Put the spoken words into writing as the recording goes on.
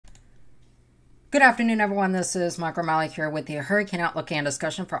Good afternoon, everyone. This is Mike O'Malley here with the Hurricane Outlook and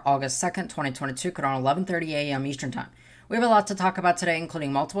discussion for August 2nd, 2022, around 11:30 a.m. Eastern Time. We have a lot to talk about today,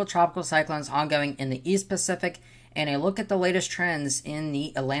 including multiple tropical cyclones ongoing in the East Pacific and a look at the latest trends in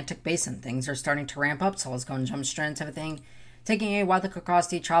the Atlantic Basin. Things are starting to ramp up, so let's go and jump straight into everything. Taking a wide look across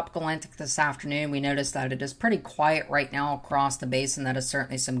the tropical Atlantic this afternoon, we noticed that it is pretty quiet right now across the basin. That is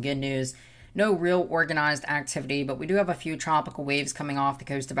certainly some good news. No real organized activity, but we do have a few tropical waves coming off the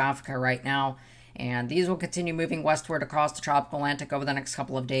coast of Africa right now. And these will continue moving westward across the tropical Atlantic over the next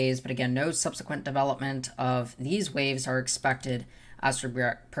couple of days. But again, no subsequent development of these waves are expected as we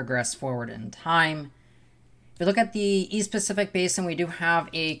progress forward in time. If we look at the East Pacific Basin, we do have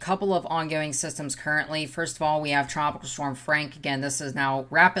a couple of ongoing systems currently. First of all, we have Tropical Storm Frank. Again, this is now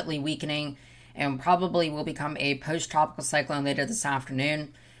rapidly weakening and probably will become a post-tropical cyclone later this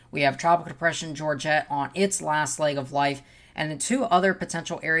afternoon. We have Tropical Depression Georgette on its last leg of life. And the two other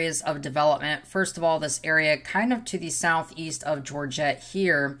potential areas of development, first of all, this area kind of to the southeast of Georgette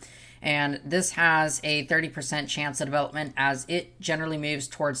here, and this has a 30% chance of development as it generally moves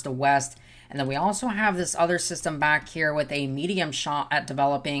towards the west. And then we also have this other system back here with a medium shot at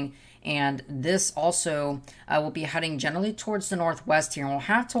developing, and this also will be heading generally towards the northwest here. And we'll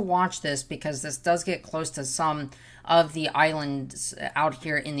have to watch this because this does get close to some of the islands out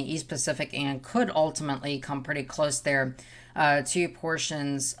here in the East Pacific and could ultimately come pretty close there to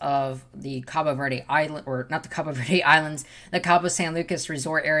portions of the Cabo Verde Island, or not the Cabo Verde Islands, the Cabo San Lucas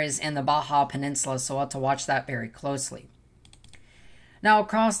resort areas in the Baja Peninsula, so we'll have to watch that very closely. Now,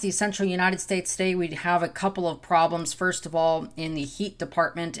 across the central United States today, we have a couple of problems. First of all, in the heat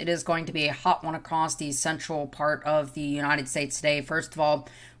department, it is going to be a hot one across the central part of the United States today. First of all,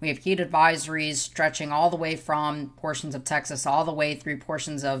 we have heat advisories stretching all the way from portions of Texas all the way through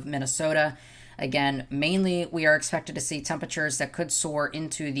portions of Minnesota. Again, mainly we are expected to see temperatures that could soar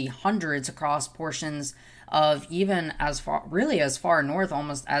into the hundreds across portions of even as far north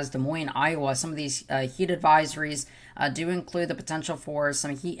almost as Des Moines, Iowa. Some of these heat advisories do include the potential for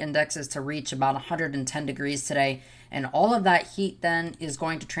some heat indexes to reach about 110 degrees today. And all of that heat then is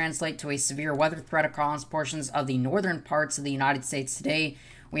going to translate to a severe weather threat across portions of the northern parts of the United States today.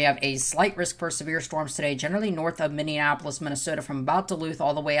 We have a slight risk for severe storms today, generally north of Minneapolis, Minnesota, from about Duluth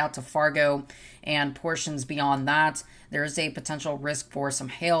all the way out to Fargo and portions beyond that. There is a potential risk for some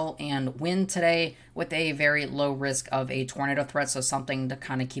hail and wind today with a very low risk of a tornado threat, so something to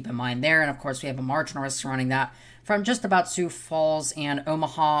kind of keep in mind there. And of course, we have a marginal risk surrounding that from just about Sioux Falls and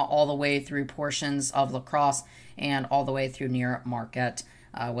Omaha all the way through portions of La Crosse and all the way through near Marquette,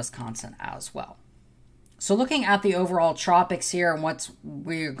 Wisconsin as well. So looking at the overall tropics here and what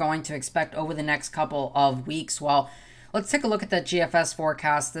we're going to expect over the next couple of weeks, well, let's take a look at the GFS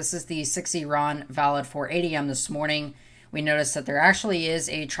forecast. This is the 6E run valid for 8 a.m. this morning. We notice that there actually is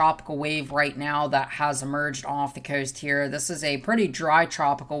a tropical wave right now that has emerged off the coast here. This is a pretty dry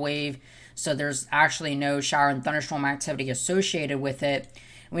tropical wave, so there's actually no shower and thunderstorm activity associated with it.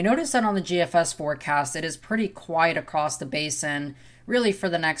 We notice that on the GFS forecast, it is pretty quiet across the basin really for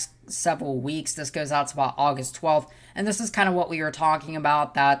the next several weeks. This goes out to about August 12th, and this is kind of what we were talking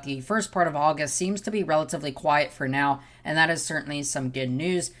about, that the first part of August seems to be relatively quiet for now, and that is certainly some good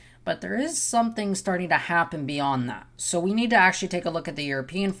news, but there is something starting to happen beyond that. So we need to actually take a look at the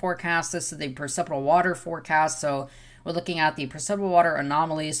European forecast. This is the precipitable water forecast, so we're looking at the precipitable water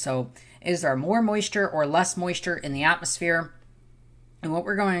anomalies. So is there more moisture or less moisture in the atmosphere? And what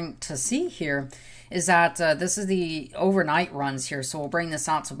we're going to see here is that this is the overnight runs here. So we'll bring this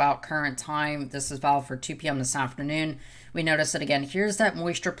out to about current time. This is valid for 2 p.m. this afternoon. We notice that again, here's that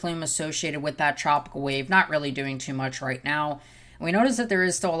moisture plume associated with that tropical wave, not really doing too much right now. We notice that there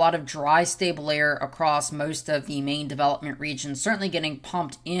is still a lot of dry, stable air across most of the main development regions, certainly getting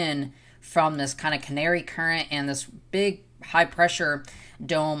pumped in from this kind of canary current and this big high pressure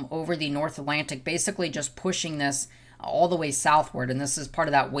dome over the North Atlantic, basically just pushing this all the way southward. And this is part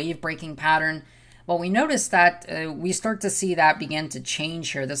of that wave breaking pattern. But we notice that we start to see that begin to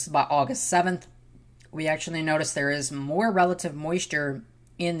change here. This is about August 7th. We actually notice there is more relative moisture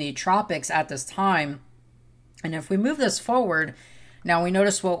in the tropics at this time. And if we move this forward, now we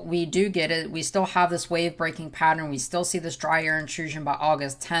notice what we do get is we still have this wave breaking pattern. We still see this dry air intrusion by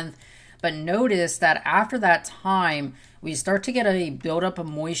August 10th. But notice that after that time, we start to get a buildup of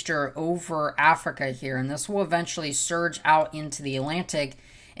moisture over Africa here. And this will eventually surge out into the Atlantic.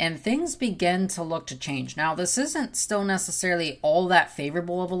 And things begin to look to change. Now, this isn't still necessarily all that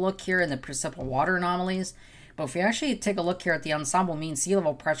favorable of a look here in the precipitable water anomalies. But if we actually take a look here at the ensemble mean sea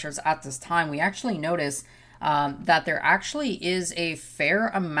level pressures at this time, we actually notice that there actually is a fair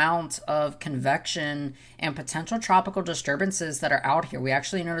amount of convection and potential tropical disturbances that are out here. We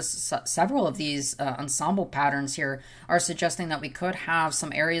actually noticed several of these ensemble patterns here are suggesting that we could have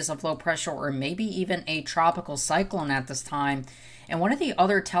some areas of low pressure or maybe even a tropical cyclone at this time. And one of the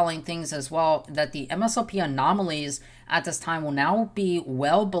other telling things as well, that the MSLP anomalies at this time will now be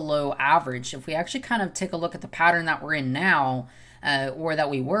well below average. If we actually kind of take a look at the pattern that we're in now, or that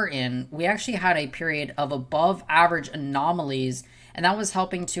we were in, we actually had a period of above average anomalies, and that was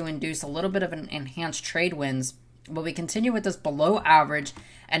helping to induce a little bit of an enhanced trade winds. But we continue with this below average,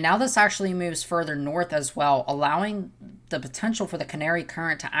 and now this actually moves further north as well, allowing the potential for the Canary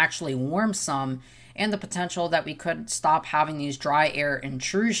Current to actually warm some, and the potential that we could stop having these dry air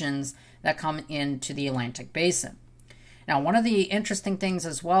intrusions that come into the Atlantic Basin. Now, one of the interesting things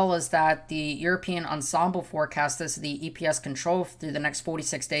as well is that the European Ensemble forecast, this is the EPS control through the next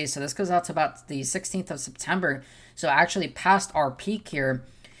 46 days. So this goes out to about the 16th of September. So actually past our peak here.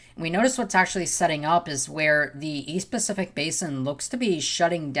 And we notice what's actually setting up is where the East Pacific Basin looks to be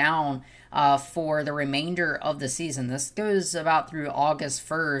shutting down for the remainder of the season. This goes about through August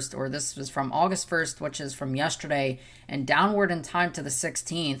 1st, or this was from August 1st, which is from yesterday, and downward in time to the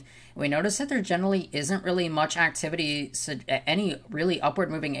 16th. We notice that there generally isn't really much activity, any really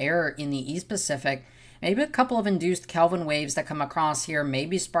upward moving air in the East Pacific. Maybe a couple of induced Kelvin waves that come across here,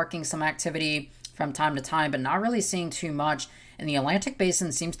 maybe sparking some activity from time to time, but not really seeing too much. And the Atlantic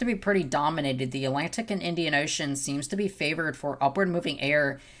Basin seems to be pretty dominated. The Atlantic and Indian Ocean seems to be favored for upward moving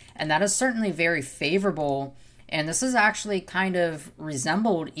air, and that is certainly very favorable. And this is actually kind of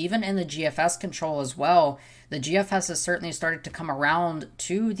resembled even in the GFS control as well. The GFS has certainly started to come around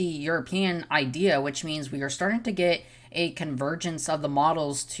to the European idea, which means we are starting to get a convergence of the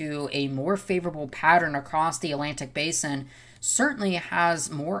models to a more favorable pattern across the Atlantic Basin. Certainly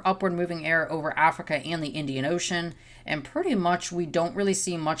has more upward moving air over Africa and the Indian Ocean, and pretty much we don't really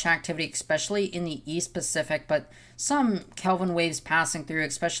see much activity, especially in the East Pacific, but some Kelvin waves passing through,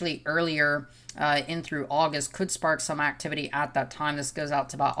 especially earlier in through August, could spark some activity at that time. This goes out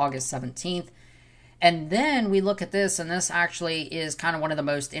to about August 17th. And then we look at this, and this actually is kind of one of the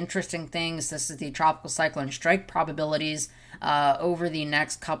most interesting things. This is the tropical cyclone strike probabilities over the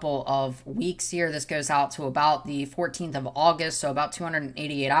next couple of weeks here. This goes out to about the 14th of August, so about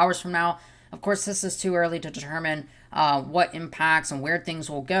 288 hours from now. Of course, this is too early to determine what impacts and where things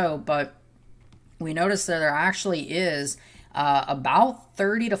will go, but we notice that there actually is about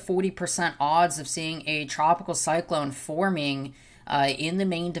 30 to 40% odds of seeing a tropical cyclone forming in the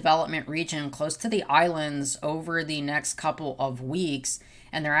main development region close to the islands over the next couple of weeks.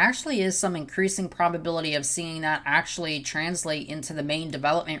 And there actually is some increasing probability of seeing that actually translate into the main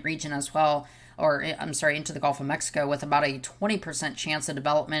development region as well, or I'm sorry, into the Gulf of Mexico, with about a 20% chance of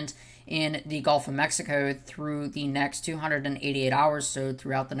development in the Gulf of Mexico through the next 288 hours, so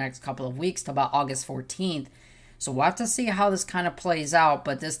throughout the next couple of weeks to about August 14th. So we'll have to see how this kind of plays out,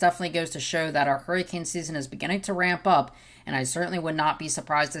 but this definitely goes to show that our hurricane season is beginning to ramp up, and I certainly would not be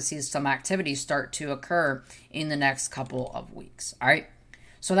surprised to see some activity start to occur in the next couple of weeks. All right.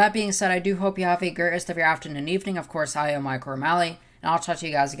 So that being said, I do hope you have a great rest of your afternoon and evening. Of course, I am Michael O'Malley, and I'll talk to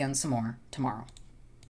you guys again some more tomorrow.